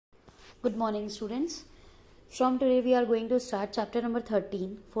Good morning, students. From today we are going to start chapter number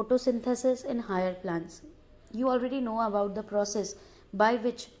 13, photosynthesis in higher plants. You already know about the process by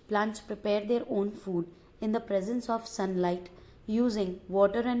which plants prepare their own food in the presence of sunlight using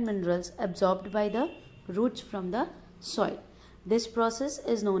water and minerals absorbed by the roots from the soil. This process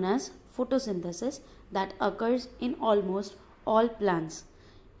is known as photosynthesis that occurs in almost all plants.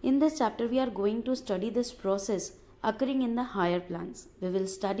 In this chapter we are going to study this process occurring in the higher plants. We will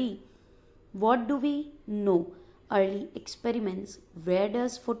study what do we know, early experiments, where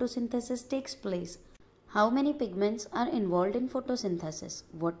does photosynthesis takes place, how many pigments are involved in photosynthesis,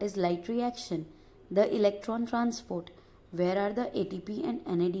 what is light reaction, the electron transport, where are the ATP and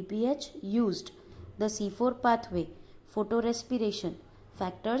NADPH used, the C4 pathway, photorespiration,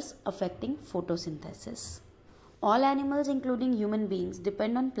 factors affecting photosynthesis. All animals including human beings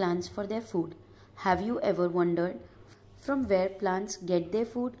depend on plants for their food. Have you ever wondered from where plants get their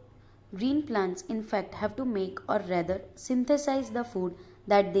food? Green plants in fact have to make or rather synthesize the food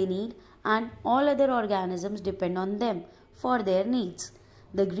that they need, and all other organisms depend on them for their needs.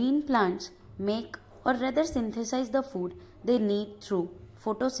 The green plants make or rather synthesize the food they need through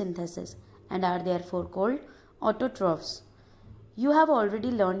photosynthesis and are therefore called autotrophs. You have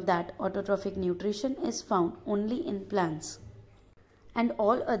already learned that autotrophic nutrition is found only in plants, and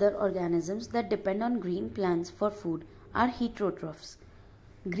all other organisms that depend on green plants for food are heterotrophs.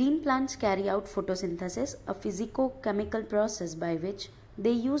 Green plants carry out photosynthesis, a physico-chemical process by which they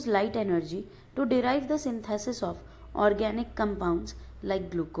use light energy to derive the synthesis of organic compounds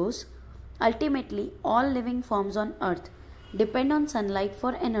like glucose. Ultimately, all living forms on earth depend on sunlight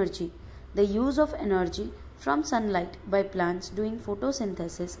for energy. The use of energy from sunlight by plants doing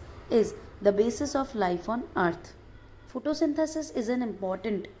photosynthesis is the basis of life on earth. Photosynthesis is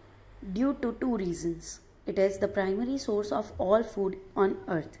important due to two reasons. It is the primary source of all food on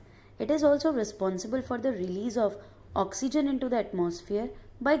earth. It is also responsible for the release of oxygen into the atmosphere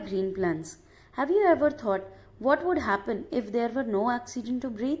by green plants. Have you ever thought what would happen if there were no oxygen to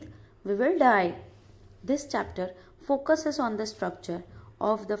breathe? We will die. This chapter focuses on the structure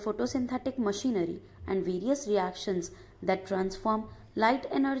of the photosynthetic machinery and various reactions that transform light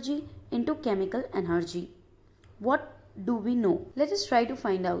energy into chemical energy. What do we know? Let us try to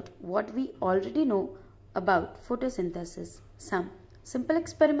find out what we already know about photosynthesis. Some simple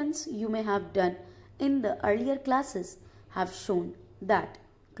experiments you may have done in the earlier classes have shown that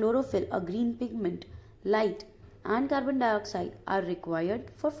chlorophyll, a green pigment, light and carbon dioxide are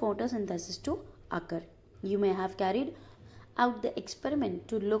required for photosynthesis to occur. You may have carried out the experiment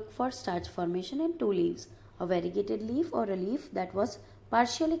to look for starch formation in two leaves, a variegated leaf or a leaf that was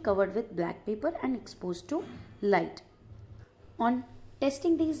partially covered with black paper and exposed to light. On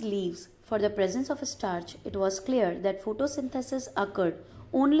testing these leaves for the presence of a starch, it was clear that photosynthesis occurred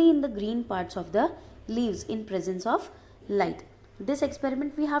only in the green parts of the leaves in presence of light. This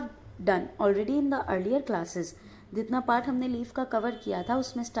experiment we have done already in the earlier classes. जितना part हमने leaf का cover किया था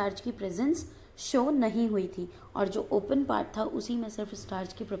उसमें starch की presence show नहीं हुई थी, और जो ओपन पार्ट था उसी में सिर्फ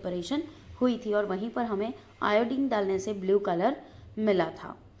स्टार्च की प्रिपरेशन हुई थी, और वहीं पर हमें आयोडीन डालने से ब्लू कलर मिला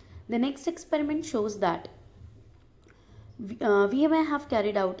था. The next experiment shows that we may have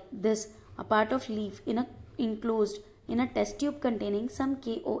carried out this a part of leaf enclosed in a test tube containing some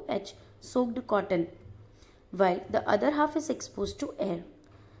KOH soaked cotton, while the other half is exposed to air.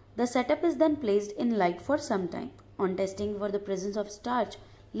 The setup is then placed in light for some time. On testing for the presence of starch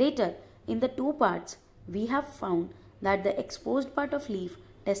later in the two parts, we have found that the exposed part of leaf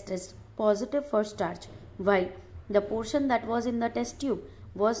tested positive for starch, while the portion that was in the test tube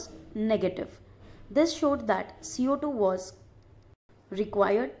was negative. This showed that CO2 was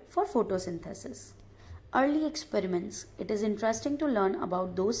required for photosynthesis. Early experiments. It is interesting to learn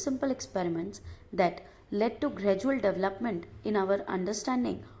about those simple experiments that led to gradual development in our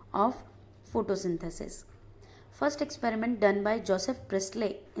understanding of photosynthesis. First experiment done by Joseph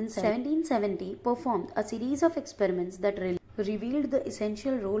Priestley in 1770 performed a series of experiments that revealed the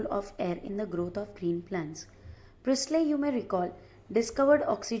essential role of air in the growth of green plants. Priestley, you may recall, discovered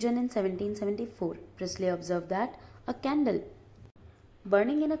oxygen in 1774. Priestley observed that a candle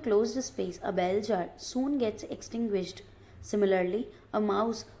burning in a closed space, a bell jar, soon gets extinguished. Similarly, a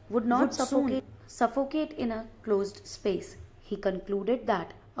mouse would not suffocate in a closed space. He concluded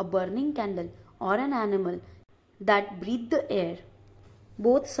that a burning candle or an animal that breathed the air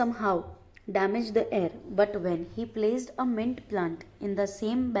both somehow damaged the air, but when he placed a mint plant in the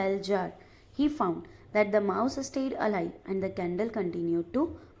same bell jar, he found that the mouse stayed alive and the candle continued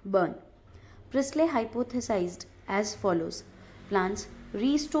to burn. Priestley hypothesized as follows: plants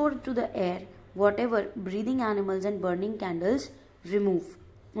restore to the air whatever breathing animals and burning candles remove.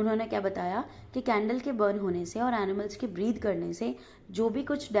 उन्होंने क्या बताया कि candle के burn होने से और animals के breathe करने से जो भी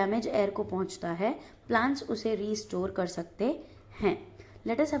कुछ डैमेज एयर को पहुंचता है, प्लांट्स उसे रीस्टोर कर सकते हैं.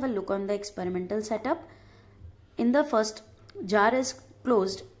 Let us have a look on the experimental setup. In the first, jar is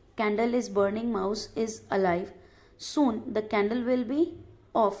closed, candle is burning, mouse is alive. Soon the candle will be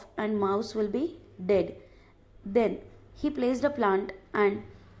off and mouse will be dead. Then he placed a plant, and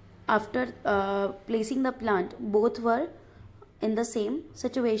after placing the plant, both were in the same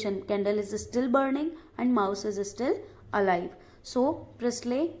situation. Candle is still burning and mouse is still alive. So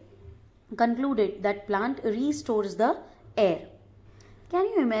Priestley concluded that plant restores the air. Can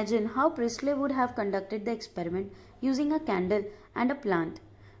you imagine how Priestley would have conducted the experiment using a candle and a plant?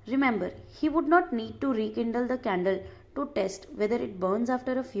 Remember, he would not need to rekindle the candle to test whether it burns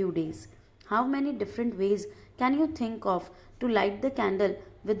after a few days. How many different ways can you think of to light the candle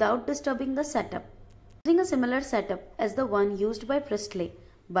without disturbing the setup? Using a similar setup as the one used by Priestley,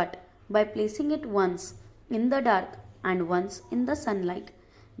 but by placing it once in the dark and once in the sunlight,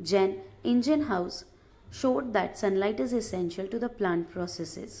 Jen Ingenhousz showed that sunlight is essential to the plant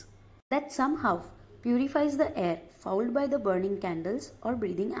processes, that somehow purifies the air fouled by the burning candles or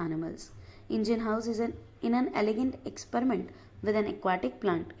breathing animals. Ingenhousz is in an elegant experiment with an aquatic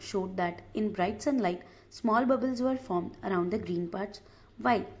plant showed that in bright sunlight small bubbles were formed around the green parts,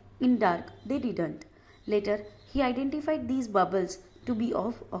 while in dark they didn't. Later he identified these bubbles to be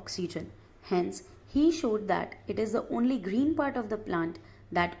of oxygen. Hence he showed that it is the only green part of the plant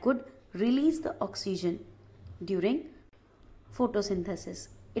that could release the oxygen during photosynthesis.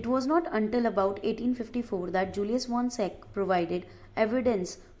 It was not until about 1854 that Julius von Zech provided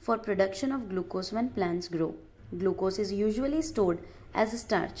evidence for production of glucose when plants grow. Glucose is usually stored as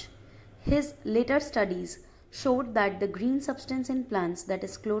starch. His later studies showed that the green substance in plants, that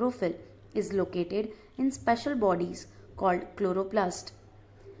is chlorophyll, is located in special bodies called chloroplast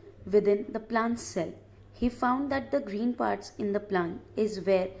within the plant's cell. He found that the green parts in the plant is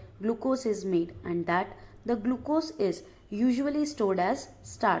where glucose is made, and that the glucose is usually stored as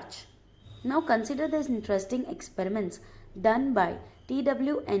starch. Now consider these interesting experiments done by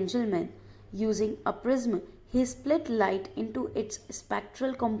T.W. Engelmann. Using a prism, he split light into its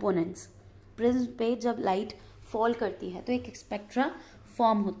spectral components. Prism पे जब light fall करती है तो एक spectra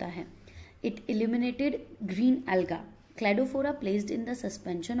form होता है. It illuminated green alga, cladophora, placed in the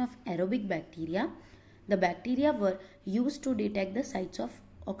suspension of aerobic bacteria. The bacteria were used to detect the sites of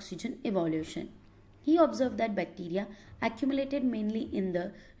oxygen evolution. He observed that bacteria accumulated mainly in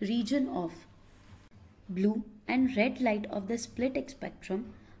the region of blue and red light of the split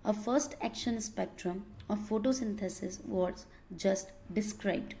spectrum. A first action spectrum of photosynthesis was just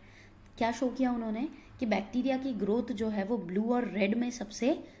described. क्या show किया उन्होंने कि bacteria की growth जो है वो blue और red में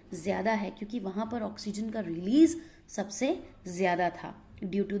सबसे ज़्यादा है, क्योंकि वहाँ पर ऑक्सीजन का रिलीज सबसे ज़्यादा था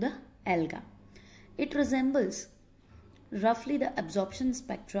due to the alga. It resembles roughly the absorption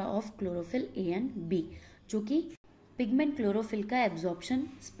spectra of chlorophyll A and B, जो कि पिगमेंट क्लोरोफिल का एब्जॉर्प्शन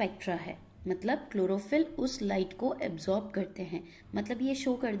स्पेक्ट्रा है. मतलब क्लोरोफिल उस लाइट को एब्जॉर्ब करते हैं. मतलब ये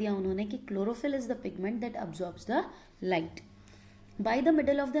शो कर दिया उन्होंने कि chlorophyll is the pigment that absorbs the light. By the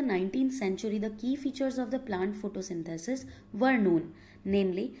middle of the 19th century, the key features of the plant photosynthesis were known,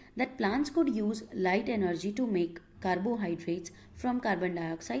 namely that plants could use light energy to make carbohydrates from carbon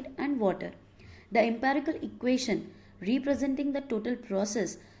dioxide and water. The empirical equation representing the total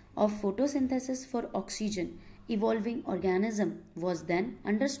process of photosynthesis for oxygen evolving organism was then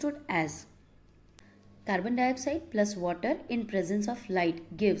understood as carbon dioxide plus water in presence of light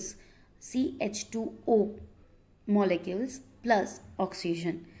gives CH2O molecules plus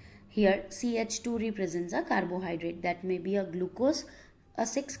oxygen. Here CH2 represents a carbohydrate, that may be a glucose, a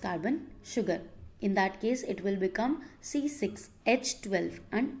 6 carbon sugar. In that case it will become C6H12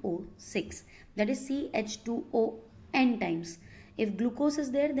 and O6, that is CH2O n times. If glucose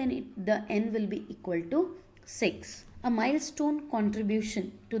is there, then the n will be equal to 6. A milestone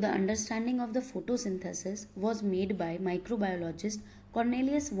contribution to the understanding of the photosynthesis was made by microbiologist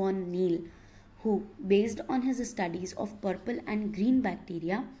Cornelius von Neil, who, based on his studies of purple and green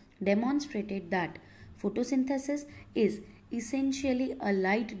bacteria, demonstrated that photosynthesis is essentially a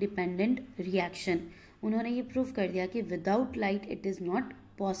light dependent reaction. उन्होंने ये prove कर दिया कि without light it is not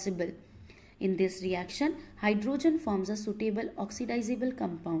possible. In this reaction, hydrogen forms a suitable oxidizable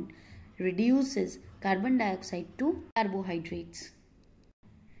compound, reduces carbon dioxide to carbohydrates.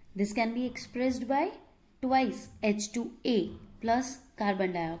 This can be expressed by twice H2A plus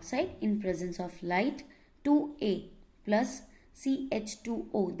carbon dioxide in presence of light, 2A plus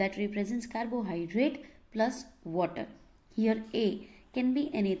CH2O, that represents carbohydrate, plus water. Here A can be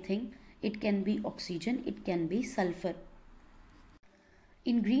anything. It can be oxygen, it can be sulfur.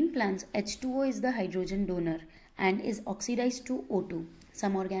 In green plants, H2O is the hydrogen donor and is oxidized to O2.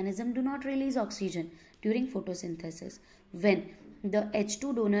 Some organisms do not release oxygen during photosynthesis. When the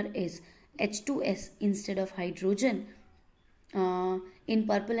H2 donor is H2S instead of hydrogen, in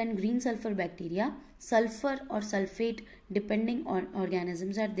purple and green sulfur bacteria, sulfur or sulfate depending on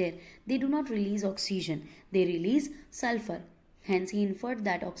organisms are there. They do not release oxygen, they release sulfur. Hence he inferred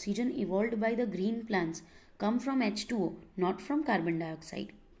that oxygen evolved by the green plants come from H2O, not from carbon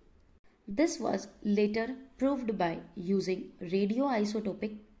dioxide. This was later proved by using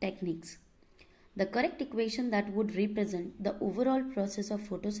radioisotopic techniques. The correct equation that would represent the overall process of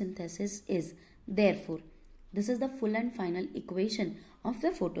photosynthesis is, therefore, this is the full and final equation of the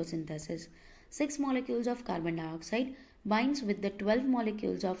photosynthesis. 6 molecules of carbon dioxide binds with the 12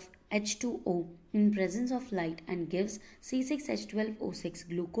 molecules of H2O in presence of light and gives C6H12O6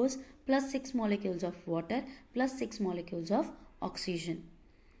 glucose plus 6 molecules of water plus 6 molecules of oxygen.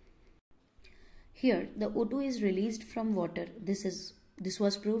 Here the O2 is released from water. This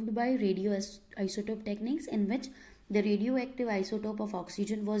was proved by radioisotope techniques, in which the radioactive isotope of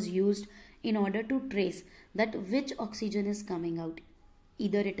oxygen was used in order to trace that which oxygen is coming out.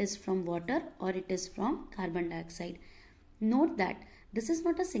 Either it is from water or it is from carbon dioxide. Note that this is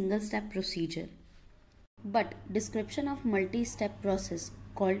not a single step procedure, but description of multi-step process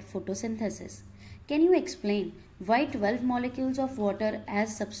called photosynthesis. Can you explain why 12 molecules of water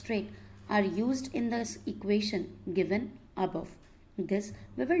as substrate are used in this equation given above? This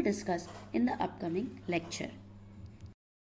we will discuss in the upcoming lecture.